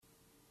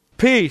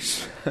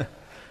Peace,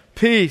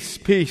 peace,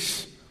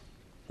 peace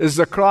is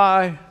the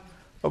cry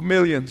of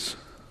millions.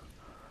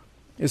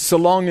 It's the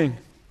longing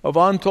of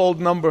untold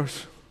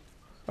numbers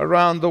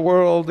around the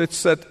world.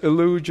 It's that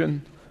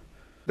illusion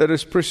that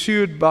is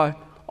pursued by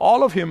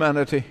all of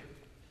humanity.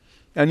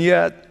 And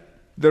yet,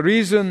 the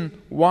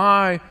reason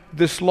why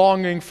this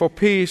longing for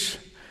peace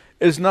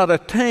is not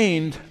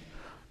attained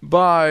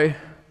by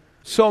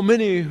so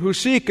many who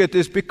seek it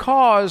is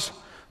because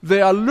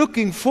they are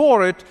looking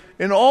for it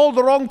in all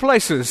the wrong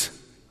places.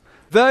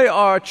 They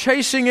are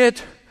chasing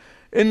it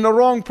in the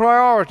wrong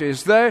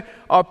priorities. They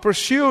are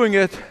pursuing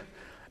it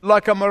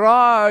like a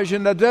mirage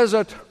in the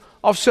desert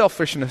of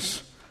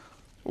selfishness.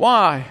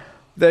 Why?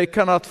 They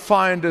cannot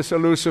find this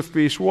elusive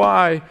peace.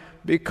 Why?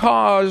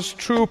 Because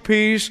true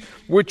peace,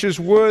 which is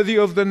worthy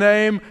of the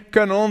name,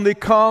 can only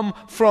come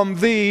from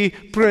the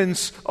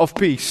Prince of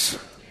Peace.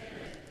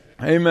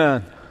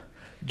 Amen.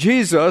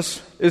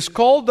 Jesus is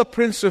called the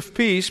Prince of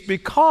Peace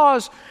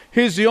because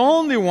He's the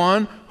only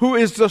one who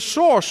is the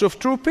source of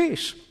true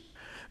peace.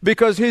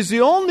 Because He's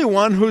the only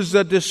one who's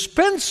the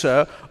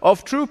dispenser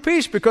of true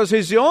peace. Because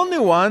He's the only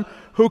one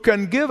who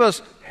can give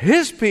us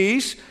His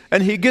peace,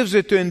 and He gives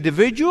it to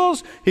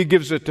individuals, He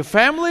gives it to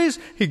families,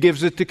 He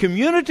gives it to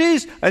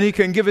communities, and He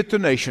can give it to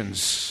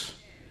nations.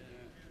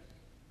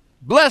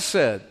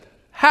 Blessed,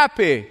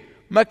 happy,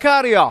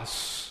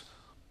 Makarios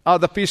are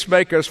the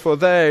peacemakers, for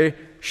they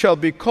shall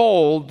be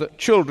called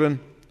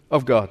children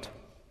of God.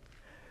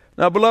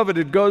 Now, beloved,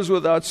 it goes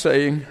without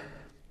saying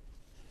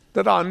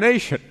that our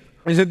nation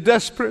is in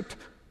desperate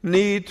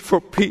need for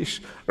peace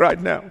right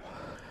now.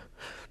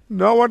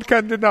 No one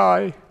can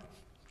deny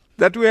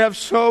that we have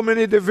so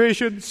many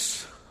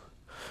divisions,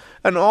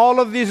 and all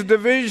of these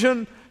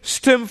divisions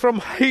stem from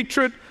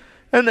hatred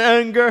and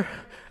anger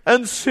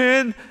and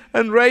sin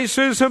and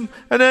racism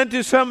and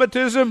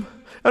anti-Semitism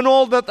and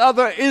all that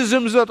other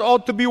isms that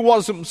ought to be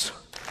wasms.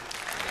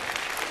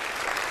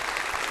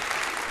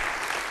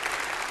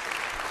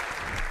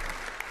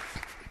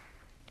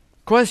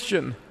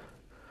 Question: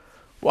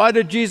 why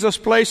did Jesus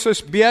place this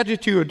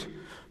beatitude?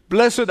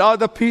 Blessed are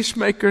the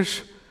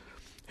peacemakers.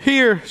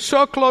 Here,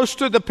 so close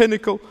to the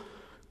pinnacle,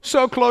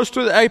 so close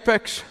to the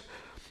apex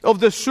of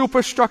the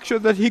superstructure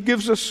that He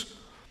gives us,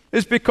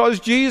 is because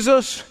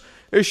Jesus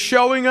is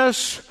showing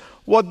us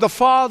what the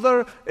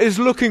Father is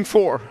looking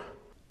for.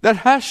 That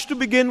has to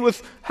begin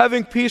with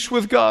having peace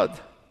with God.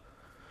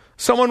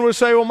 Someone will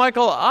say, well,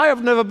 Michael, I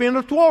have never been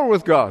at war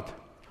with God.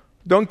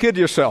 Don't kid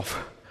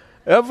yourself.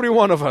 Every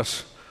one of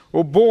us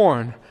were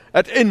born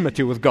at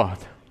enmity with God.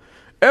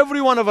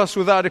 Every one of us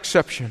without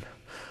exception.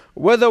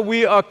 Whether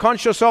we are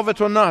conscious of it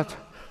or not,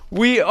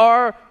 we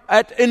are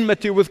at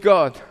enmity with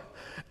God.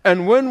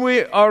 And when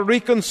we are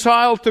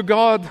reconciled to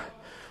God,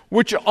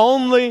 which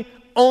only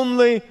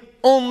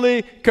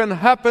can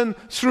happen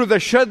through the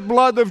shed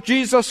blood of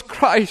Jesus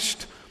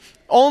Christ,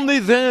 only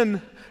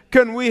then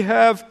can we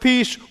have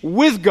peace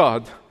with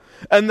God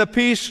and the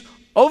peace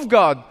of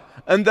God.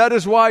 And that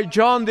is why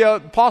John the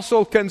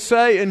Apostle can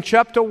say in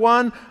chapter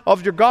 1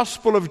 of the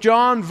Gospel of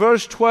John,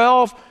 verse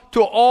 12,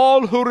 to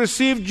all who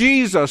receive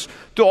Jesus,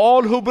 to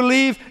all who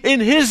believe in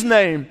His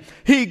name,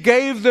 He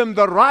gave them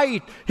the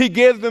right, He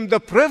gave them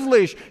the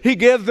privilege, He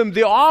gave them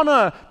the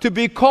honor to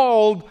be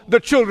called the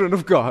children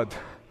of God.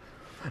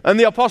 And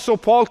the Apostle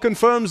Paul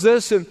confirms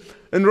this in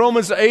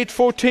Romans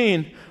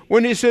 8:14,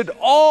 when he said,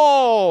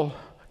 all,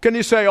 can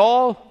you say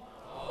all?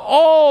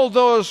 All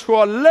those who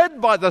are led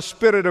by the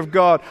Spirit of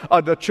God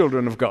are the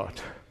children of God.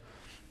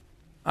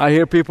 I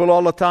hear people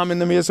all the time in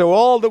the media say, we're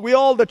all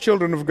the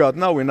children of God.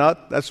 No, we're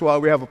not. That's why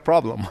we have a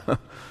problem.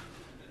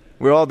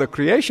 We're all the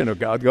creation of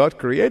God. God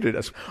created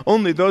us.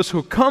 Only those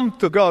who come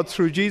to God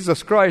through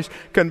Jesus Christ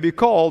can be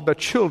called the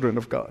children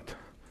of God.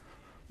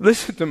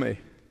 Listen to me.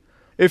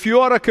 If you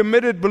are a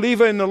committed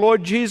believer in the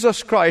Lord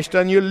Jesus Christ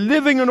and you're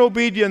living in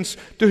obedience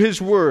to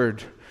His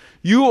Word,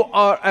 you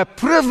are a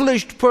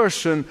privileged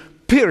person,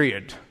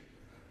 period.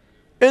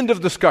 End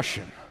of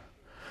discussion.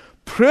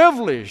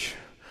 Privilege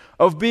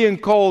of being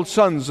called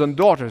sons and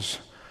daughters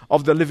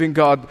of the living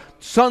God,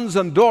 sons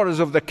and daughters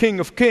of the King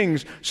of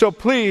Kings. So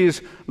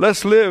please,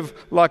 let's live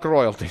like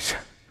royalties.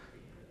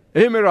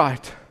 Hear me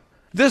right.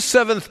 This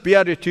seventh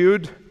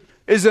beatitude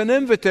is an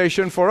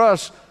invitation for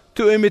us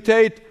to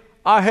imitate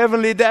our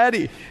Heavenly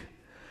Daddy.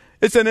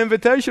 It's an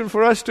invitation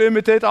for us to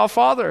imitate our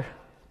Father.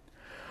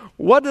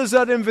 What does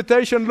that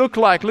invitation look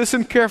like?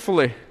 Listen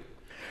carefully.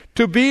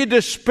 To be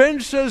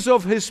dispensers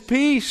of His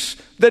peace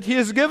that He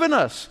has given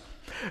us.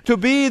 To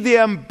be the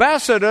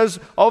ambassadors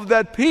of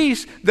that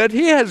peace that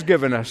He has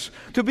given us.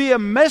 To be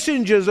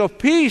messengers of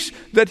peace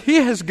that He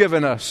has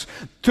given us.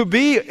 To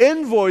be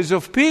envoys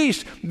of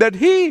peace that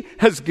He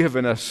has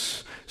given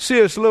us.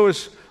 C.S.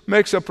 Lewis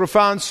makes a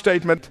profound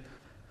statement.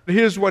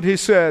 Here's what he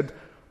said.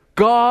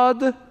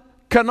 God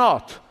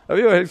cannot. Have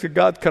you ever heard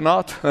God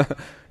cannot?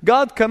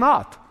 God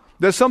cannot.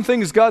 There's some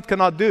things God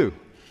cannot do.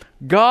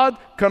 God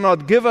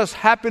cannot give us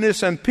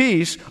happiness and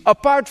peace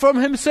apart from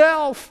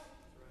Himself.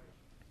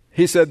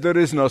 He said there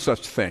is no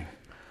such thing.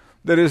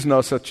 There is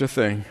no such a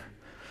thing.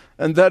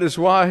 And that is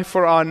why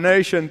for our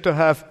nation to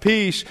have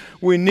peace,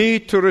 we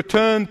need to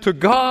return to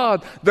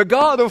God, the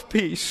God of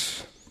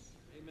peace.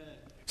 Amen.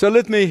 So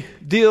let me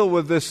deal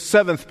with this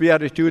seventh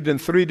beatitude in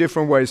three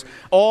different ways.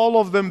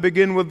 All of them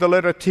begin with the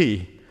letter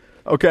T.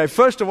 Okay,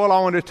 first of all, I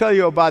want to tell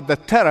you about the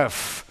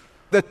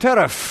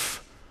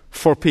tariff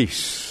for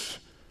peace.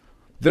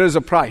 There is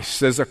a price,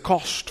 there's a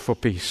cost for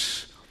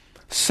peace.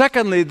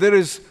 Secondly, there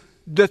is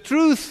the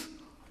truth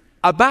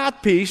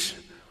about peace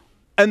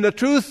and the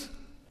truth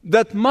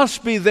that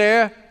must be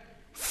there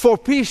for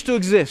peace to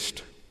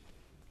exist.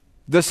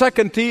 The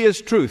second T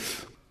is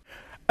truth.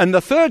 And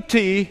the third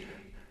T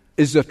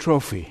is the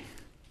trophy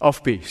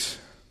of peace.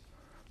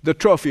 The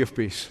trophy of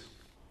peace.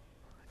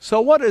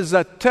 So what is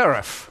that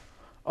tariff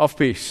of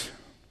peace?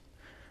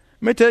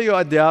 Let me tell you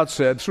at the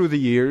outset, through the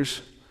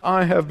years,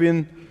 I have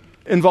been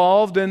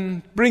involved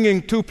in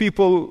bringing two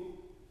people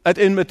at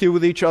enmity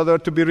with each other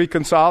to be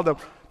reconciled,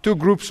 two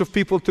groups of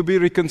people to be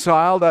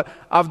reconciled.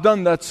 I've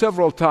done that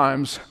several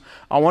times.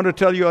 I want to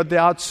tell you at the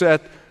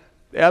outset,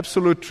 the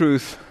absolute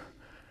truth,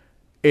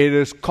 it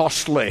is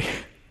costly.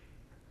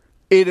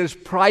 It is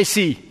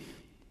pricey.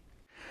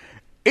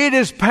 It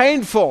is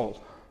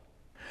painful.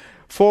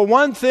 For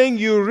one thing,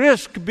 you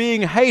risk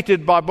being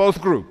hated by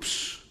both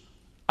groups.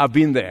 I've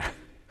been there.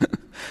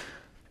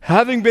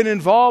 Having been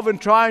involved in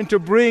trying to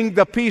bring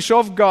the peace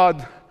of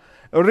God,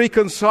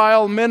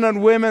 reconcile men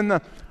and women,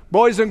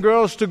 boys and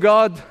girls to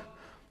God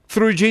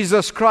through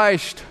Jesus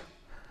Christ,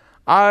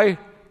 I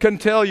can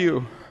tell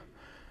you,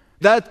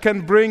 that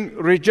can bring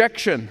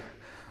rejection,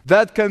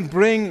 that can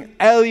bring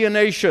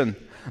alienation,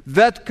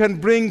 that can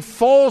bring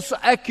false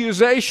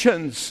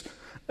accusations,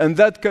 and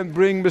that can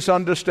bring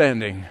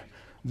misunderstanding.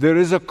 There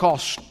is a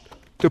cost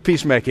to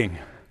peacemaking.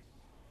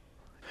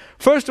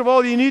 First of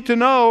all, you need to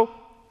know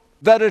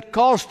that it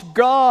cost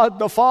God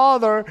the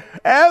Father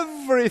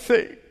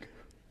everything.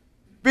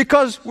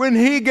 Because when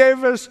He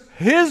gave us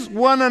His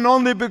one and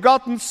only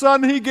begotten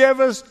Son, He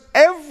gave us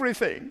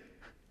everything.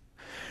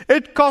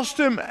 It cost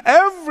Him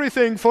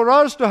everything for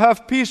us to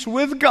have peace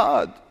with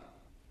God.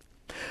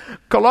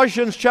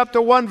 Colossians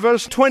chapter 1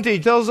 verse 20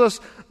 tells us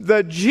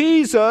that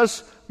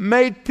Jesus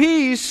made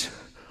peace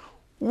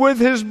with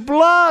His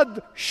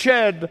blood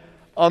shed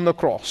on the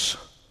cross.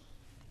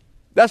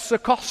 That's the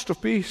cost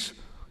of peace.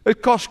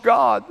 It cost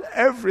God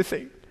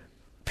everything.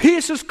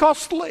 Peace is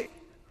costly.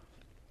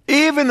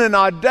 Even in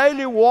our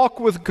daily walk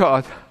with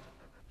God,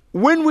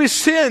 when we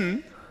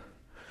sin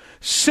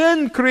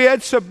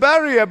creates a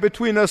barrier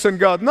between us and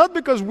God. Not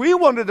because we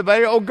wanted a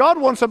barrier, God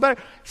wants a barrier.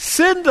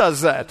 Sin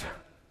does that.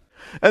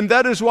 And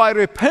that is why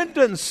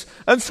repentance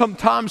and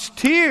sometimes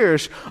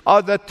tears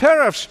are the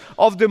tariffs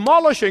of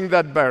demolishing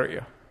that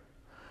barrier.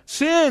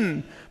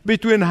 Sin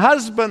between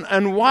husband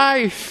and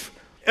wife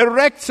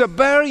erects a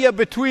barrier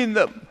between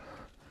them.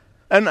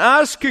 And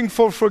asking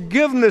for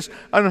forgiveness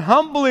and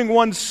humbling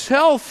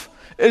oneself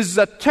is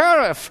the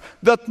tariff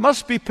that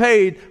must be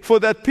paid for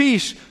that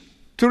peace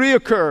to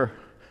reoccur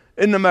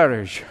in the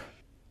marriage.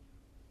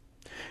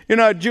 You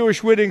know, at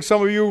Jewish weddings,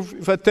 some of you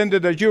have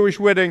attended a Jewish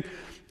wedding,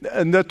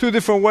 and there are two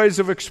different ways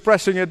of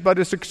expressing it, but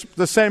it's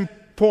the same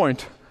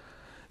point.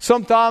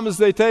 Sometimes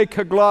they take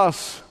a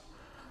glass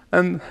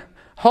and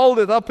hold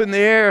it up in the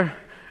air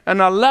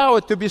and allow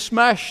it to be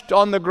smashed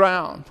on the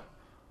ground.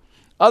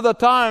 Other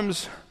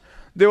times,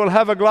 they will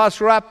have a glass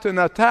wrapped in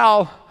a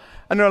towel,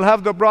 and they'll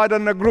have the bride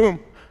and the groom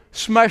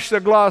smash the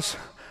glass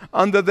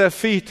under their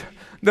feet.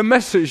 The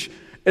message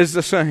is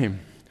the same.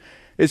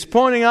 It's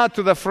pointing out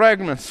to the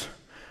fragments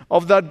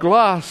of that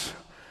glass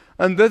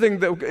and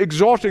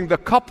exhorting the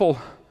couple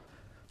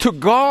to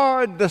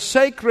guard the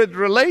sacred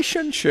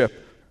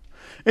relationship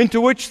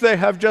into which they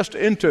have just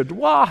entered.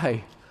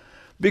 Why?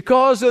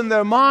 Because in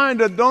their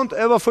mind, and don't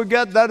ever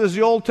forget that is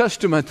the Old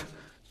Testament,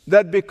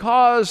 that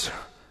because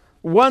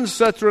once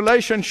that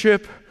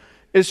relationship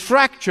is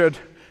fractured,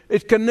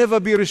 it can never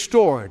be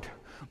restored.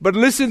 But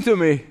listen to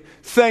me.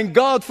 Thank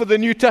God for the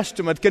New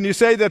Testament. Can you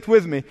say that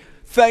with me?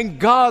 Thank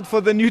God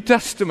for the New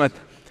Testament.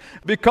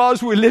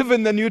 Because we live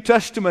in the New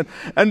Testament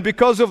and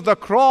because of the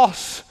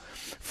cross,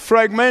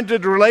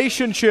 fragmented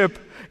relationship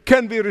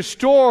can be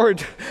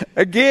restored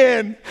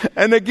again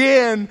and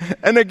again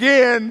and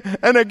again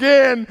and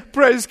again.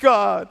 Praise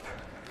God.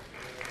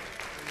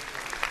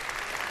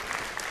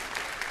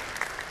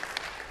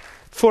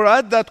 For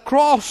at that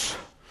cross,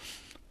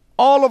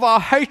 all of our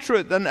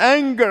hatred and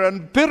anger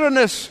and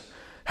bitterness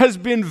has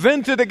been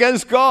vented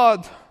against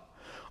God.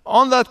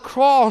 On that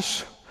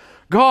cross,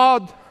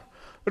 God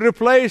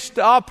replaced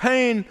our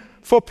pain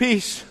for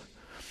peace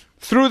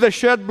through the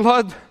shed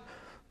blood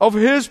of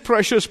His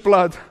precious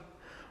blood.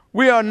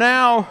 We are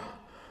now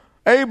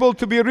able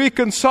to be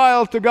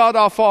reconciled to God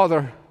our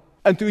Father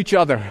and to each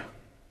other.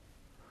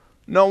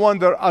 No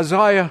wonder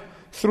Isaiah,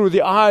 through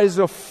the eyes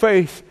of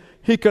faith,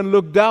 he can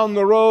look down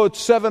the road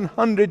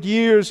 700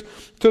 years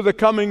to the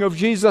coming of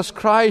Jesus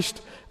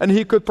Christ, and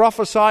he could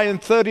prophesy in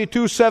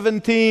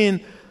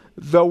 32:17,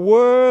 the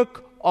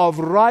work of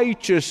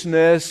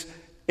righteousness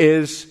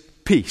is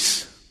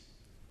peace.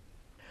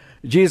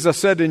 Jesus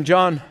said in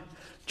John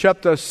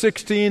chapter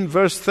 16,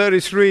 verse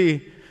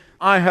 33,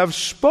 I have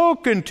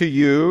spoken to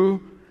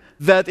you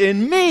that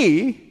in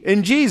me,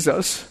 in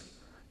Jesus,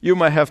 you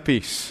may have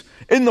peace.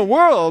 In the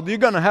world, you're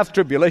going to have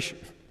tribulation.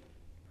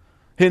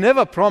 He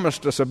never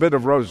promised us a bed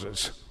of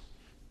roses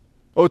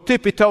or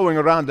tippy-toeing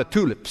around the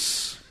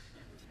tulips.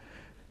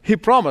 He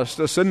promised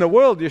us, in the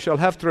world you shall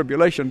have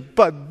tribulation,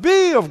 but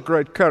be of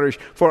great courage,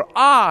 for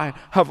I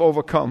have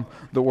overcome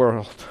the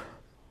world.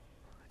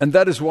 And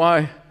that is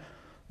why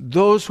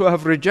those who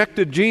have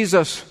rejected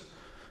Jesus,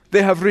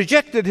 they have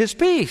rejected His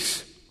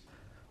peace.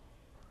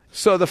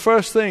 So the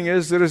first thing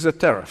is there is a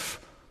tariff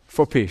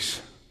for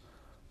peace,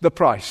 the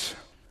price.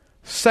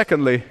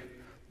 Secondly,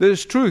 there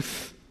is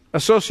truth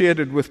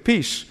associated with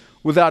peace,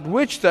 without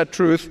which that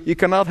truth you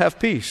cannot have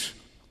peace.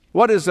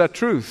 What is that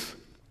truth?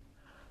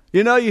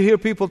 You know, you hear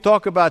people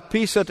talk about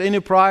peace at any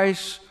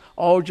price.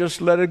 Oh,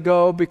 just let it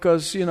go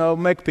because,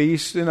 make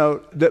peace.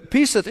 The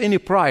peace at any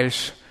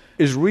price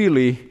is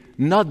really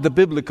not the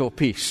biblical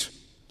peace.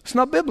 It's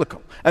not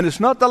biblical. And it's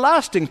not the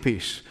lasting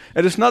peace.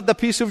 And it's not the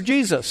peace of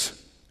Jesus.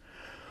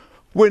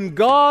 When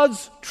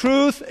God's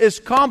truth is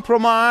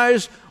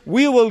compromised,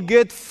 we will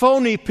get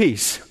phony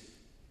peace.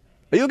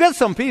 You'll get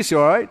some peace,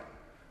 all right?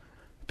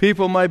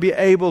 People might be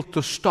able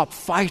to stop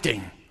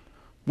fighting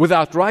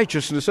without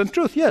righteousness and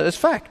truth. Yeah, that's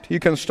fact. You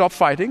can stop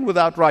fighting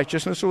without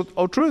righteousness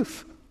or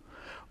truth.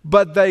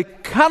 But they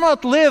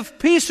cannot live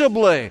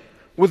peaceably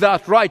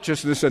without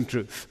righteousness and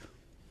truth.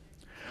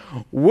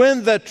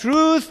 When the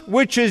truth,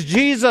 which is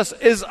Jesus,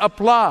 is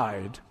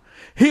applied,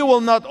 He will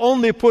not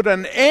only put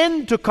an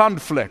end to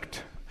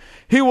conflict,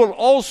 He will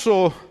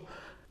also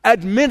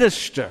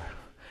administer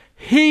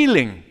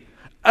healing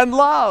and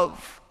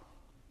love.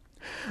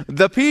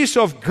 The peace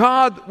of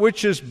God,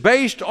 which is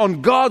based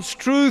on God's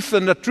truth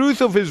and the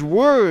truth of His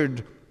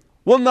Word,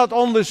 will not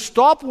only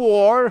stop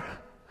war,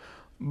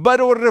 but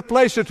it will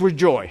replace it with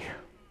joy.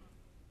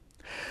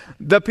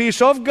 The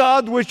peace of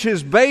God, which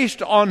is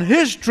based on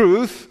His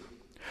truth,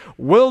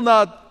 will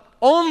not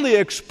only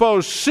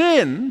expose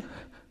sin,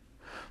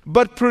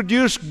 but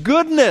produce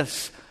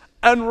goodness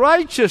and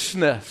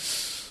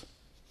righteousness.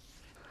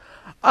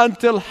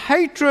 Until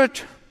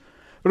hatred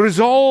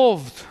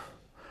resolved,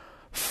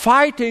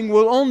 fighting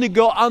will only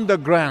go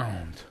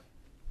underground.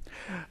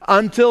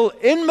 Until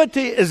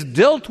enmity is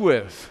dealt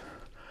with,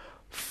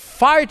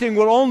 fighting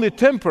will only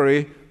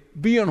temporarily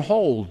be on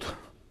hold.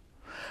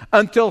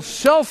 Until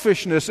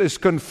selfishness is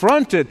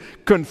confronted,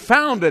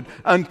 confounded,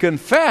 and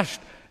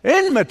confessed,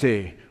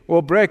 enmity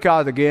will break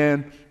out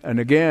again and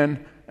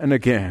again and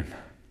again.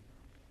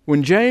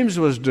 When James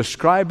was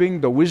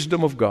describing the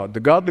wisdom of God, the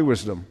godly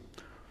wisdom,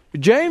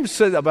 James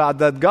said about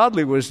that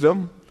godly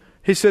wisdom,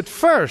 he said,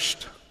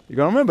 first, you're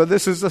going to remember,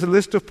 this is the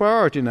list of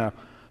priority now.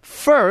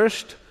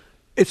 First,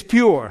 it's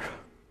pure.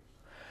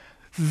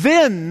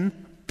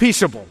 Then,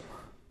 peaceable.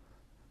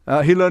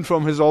 He learned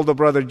from his older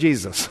brother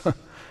Jesus.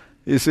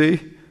 You see?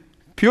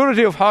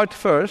 Purity of heart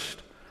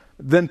first,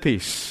 then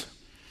peace.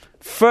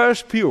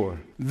 First pure,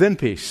 then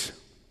peace.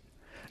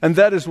 And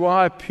that is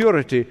why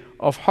purity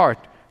of heart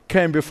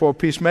came before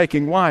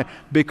peacemaking. Why?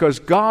 Because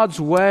God's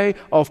way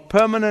of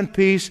permanent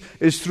peace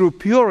is through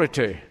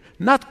purity,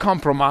 not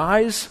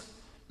compromise,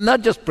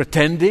 not just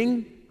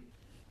pretending.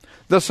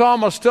 The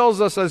psalmist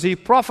tells us as he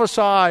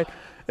prophesied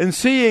in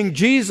seeing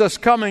Jesus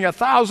coming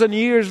 1,000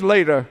 years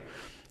later,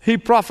 he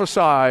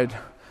prophesied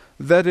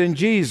that in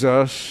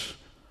Jesus,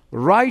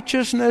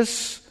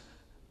 righteousness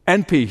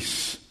and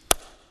peace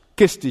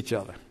kissed each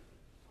other.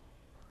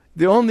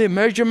 The only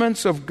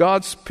measurements of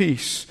God's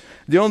peace,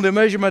 the only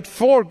measurement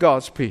for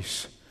God's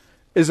peace,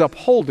 is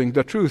upholding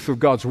the truth of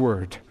God's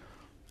Word.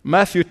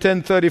 Matthew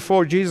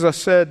 10:34, Jesus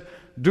said,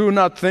 do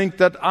not think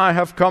that I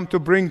have come to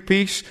bring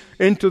peace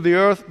into the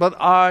earth, but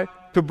I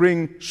to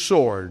bring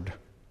sword.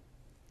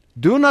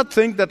 Do not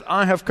think that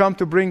I have come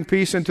to bring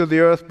peace into the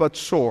earth, but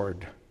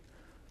sword.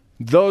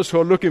 Those who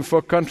are looking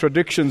for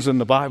contradictions in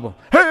the Bible.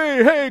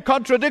 Hey,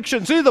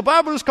 contradictions. See, the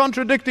Bible is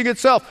contradicting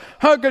itself.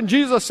 How can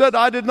Jesus said,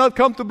 I did not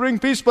come to bring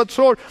peace but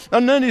sword?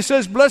 And then He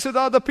says, blessed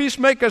are the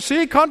peacemakers.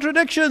 See,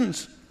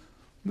 contradictions.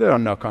 There are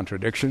no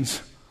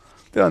contradictions.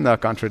 There are no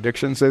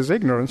contradictions. There's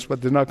ignorance,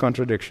 but there's no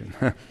contradiction.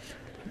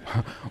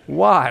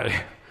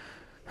 Why?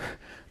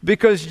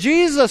 Because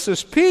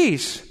Jesus'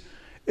 peace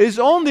is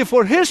only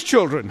for His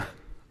children.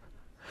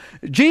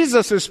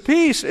 Jesus'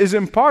 peace is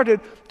imparted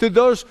to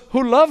those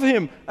who love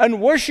Him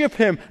and worship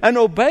Him and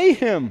obey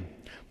Him.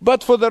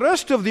 But for the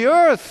rest of the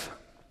earth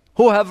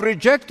who have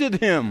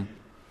rejected Him,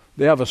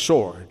 they have a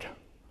sword.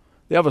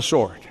 They have a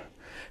sword.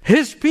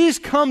 His peace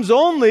comes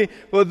only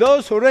for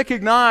those who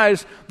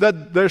recognize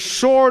that the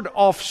sword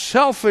of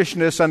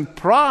selfishness and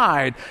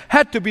pride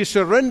had to be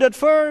surrendered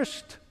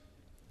first.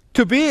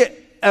 To be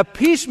a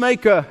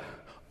peacemaker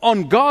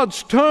on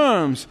God's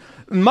terms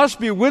must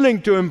be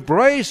willing to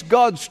embrace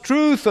God's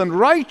truth and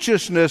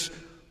righteousness,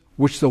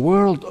 which the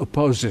world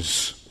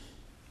opposes.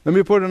 Let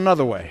me put it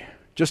another way,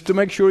 just to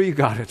make sure you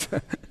got it.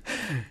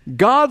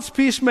 God's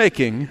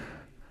peacemaking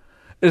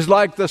is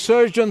like the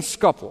surgeon's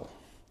scalpel.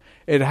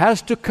 It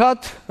has to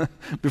cut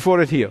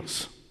before it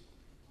heals.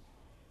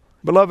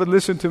 Beloved,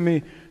 listen to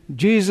me.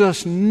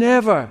 Jesus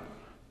never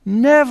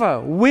never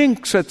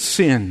winks at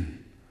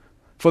sin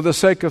for the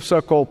sake of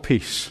so-called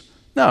peace.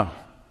 No.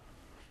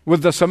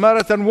 With the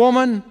Samaritan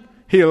woman,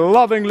 he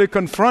lovingly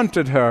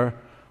confronted her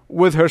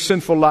with her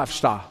sinful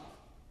lifestyle.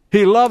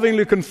 He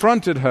lovingly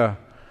confronted her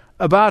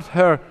about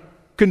her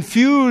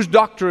confused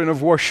doctrine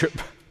of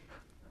worship.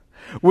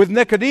 With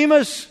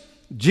Nicodemus,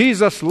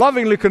 Jesus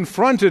lovingly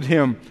confronted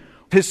him,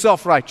 his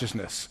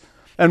self-righteousness.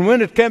 And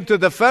when it came to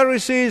the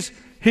Pharisees,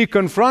 he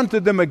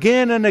confronted them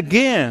again and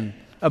again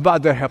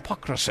about their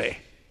hypocrisy.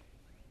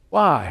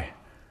 Why?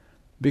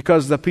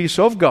 Because the peace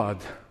of God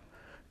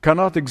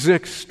cannot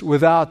exist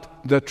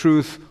without the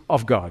truth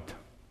of God.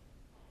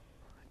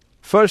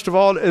 First of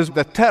all is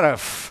the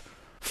tariff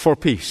for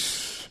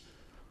peace.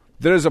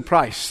 There is a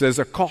price, there's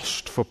a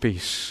cost for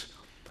peace.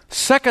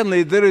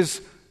 Secondly, there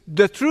is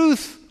the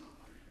truth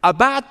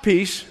about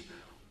peace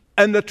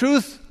and the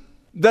truth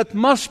that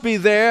must be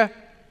there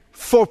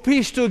for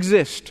peace to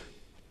exist.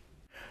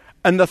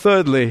 And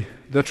thirdly,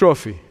 the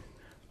trophy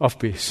of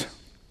peace.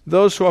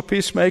 Those who are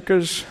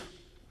peacemakers,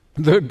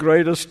 the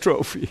greatest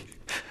trophy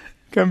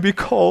can be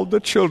called the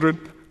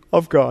children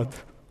of God.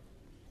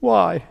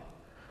 Why?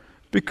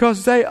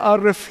 Because they are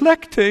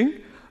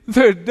reflecting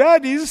their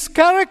daddy's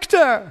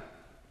character.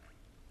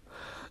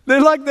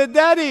 They're like their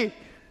daddy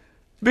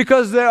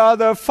because they are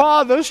their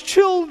father's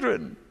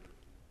children.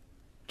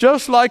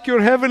 Just like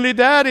your heavenly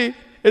daddy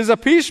is a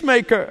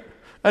peacemaker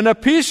and a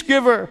peace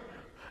giver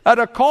at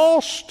a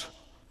cost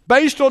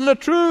based on the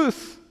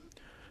truth,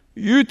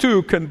 you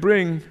too can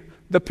bring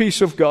the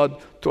peace of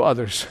God to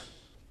others.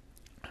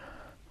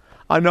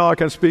 I know I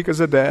can speak as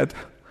a dad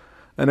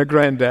and a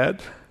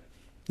granddad,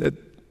 that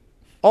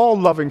all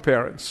loving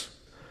parents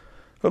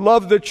who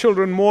love their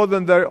children more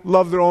than they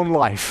love their own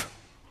life.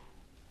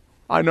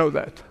 I know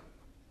that.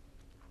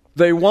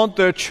 They want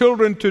their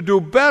children to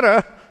do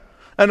better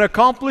and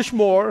accomplish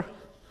more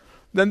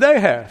than they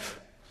have.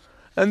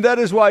 And that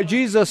is why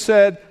Jesus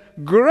said,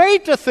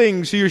 greater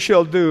things you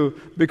shall do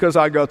because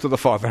I go to the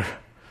Father.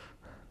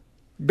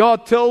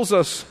 God tells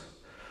us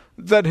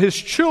that His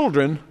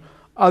children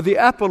are the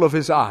apple of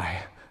His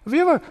eye. Have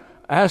you ever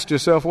asked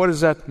yourself, what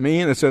does that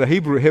mean? It's a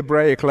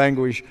Hebraic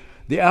language.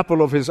 The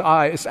apple of His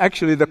eye is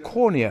actually the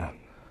cornea.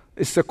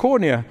 It's the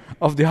cornea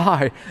of the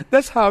eye.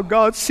 That's how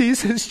God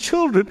sees His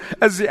children,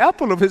 as the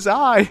apple of His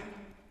eye.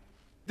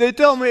 They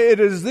tell me it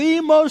is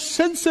the most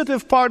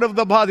sensitive part of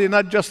the body,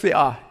 not just the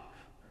eye.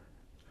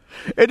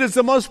 It is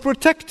the most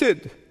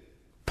protected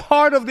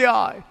part of the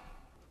eye.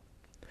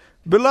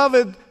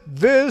 Beloved,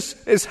 this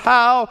is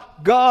how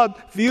God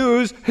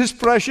views His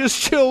precious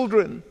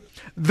children.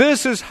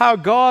 This is how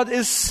God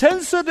is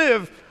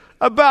sensitive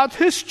about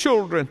His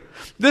children.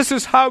 This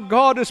is how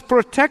God is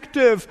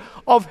protective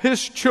of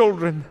His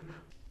children.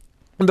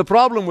 And the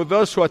problem with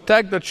those who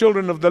attack the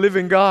children of the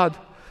living God,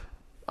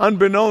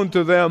 unbeknown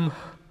to them,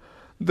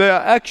 they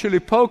are actually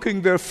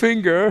poking their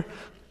finger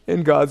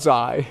in God's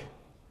eye.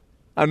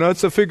 I know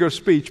it's a figure of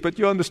speech, but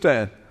you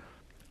understand.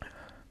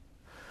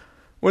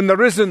 When the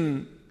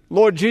risen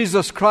Lord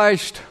Jesus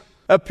Christ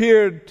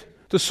appeared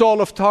to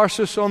Saul of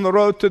Tarsus on the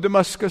road to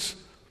Damascus,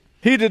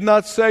 He did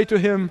not say to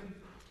him,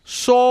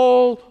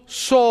 Saul,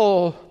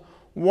 Saul,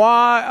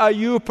 why are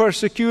you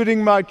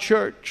persecuting my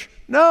church?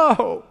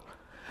 No.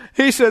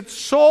 He said,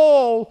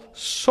 Saul,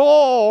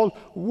 Saul,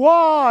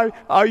 why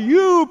are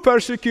you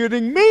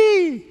persecuting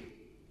me?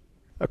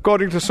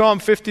 According to Psalm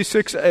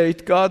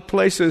 56:8, God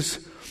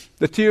places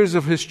the tears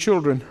of His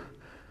children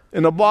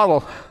in a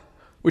bottle,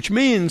 which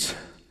means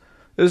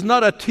there's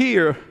not a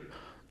tear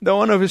that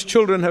one of His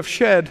children have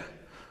shed.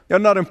 They're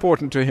not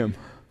important to Him.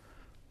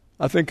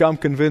 I think I'm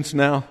convinced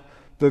now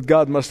that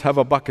God must have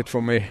a bucket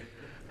for me.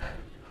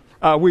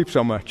 I weep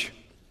so much.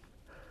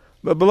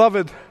 But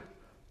beloved,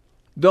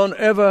 don't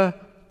ever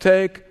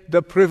take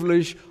the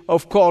privilege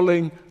of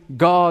calling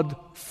God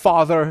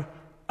Father,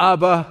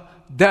 Abba,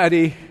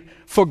 Daddy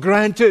for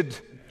granted.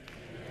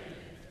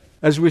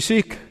 As we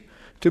seek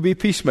to be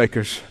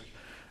peacemakers,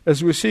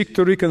 as we seek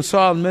to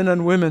reconcile men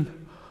and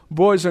women,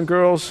 boys and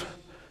girls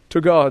to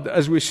God,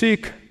 as we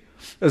seek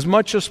as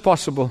much as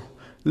possible,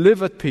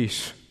 live at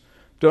peace,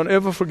 don't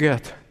ever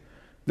forget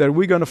that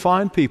we're going to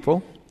find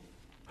people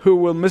who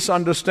will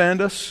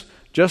misunderstand us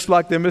just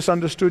like they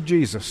misunderstood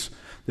Jesus.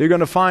 They're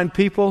going to find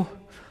people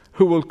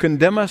who will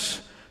condemn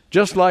us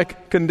just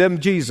like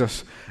condemned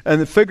Jesus. And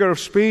the figure of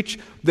speech,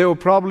 they will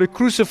probably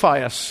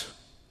crucify us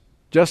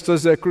just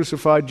as they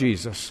crucified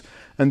Jesus.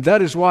 And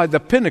that is why the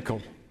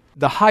pinnacle,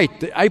 the height,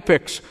 the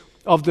apex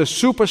of the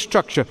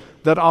superstructure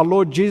that our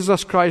Lord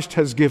Jesus Christ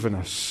has given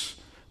us,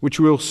 which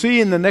we'll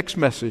see in the next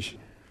message,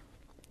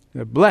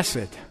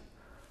 blessed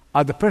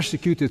are the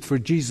persecuted for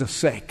Jesus'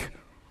 sake,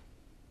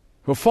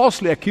 who are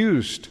falsely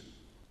accused,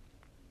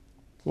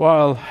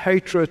 while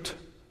hatred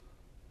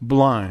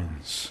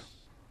blinds,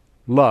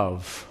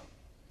 love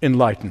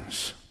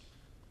enlightens.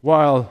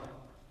 While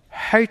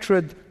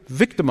hatred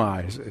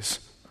victimizes,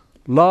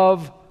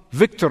 love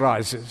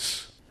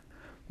victorizes.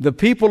 The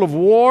people of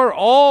war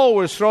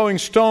always throwing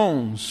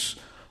stones,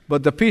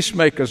 but the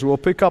peacemakers will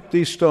pick up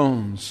these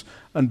stones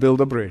and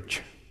build a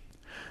bridge.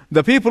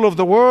 The people of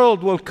the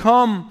world will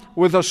come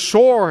with a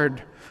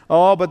sword.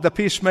 Oh, but the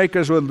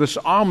peacemakers will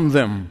disarm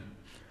them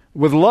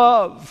with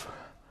love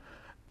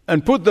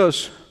and put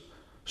those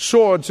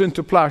swords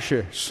into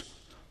plowshares.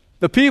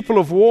 The people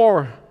of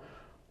war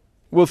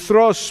will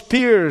throw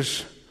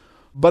spears,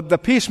 but the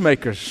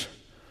peacemakers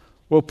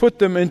will put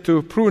them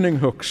into pruning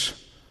hooks.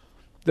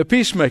 The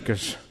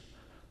peacemakers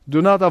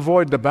do not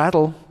avoid the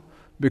battle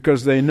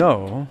because they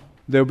know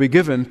they'll be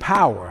given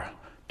power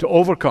to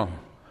overcome,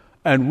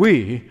 and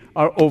we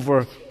are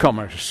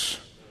overcomers.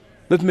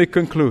 Let me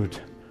conclude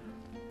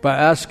by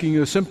asking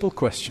you a simple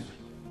question.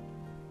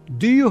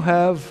 Do you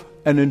have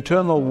an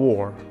internal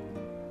war?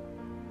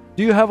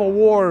 Do you have a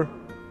war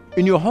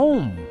in your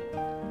home?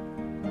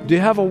 Do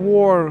you have a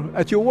war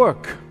at your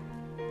work?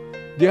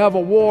 Do you have a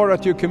war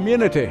at your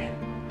community,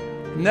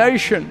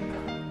 nation?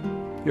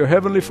 Your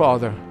Heavenly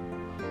Father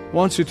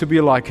wants you to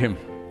be like Him,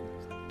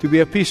 to be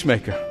a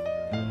peacemaker.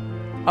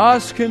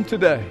 Ask Him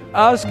today,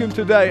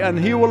 and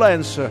He will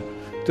answer,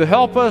 to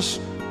help us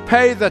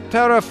pay the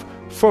tariff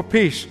for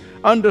peace,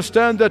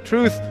 understand the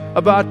truth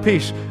about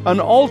peace, and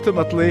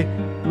ultimately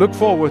look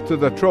forward to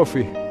the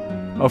trophy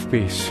of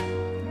peace.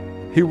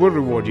 He will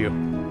reward you.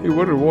 He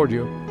will reward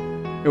you.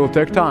 It will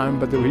take time,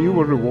 but He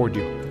will reward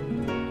you.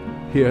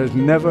 He has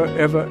never,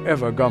 ever,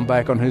 ever gone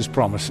back on His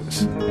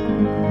promises.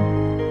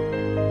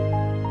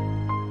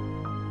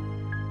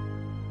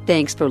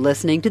 Thanks for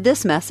listening to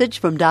this message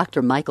from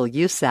Dr. Michael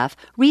Youssef,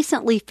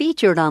 recently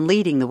featured on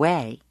Leading the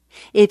Way.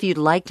 If you'd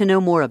like to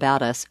know more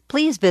about us,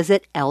 please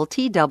visit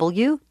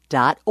ltw.org.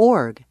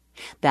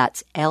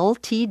 That's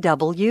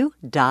ltw.org.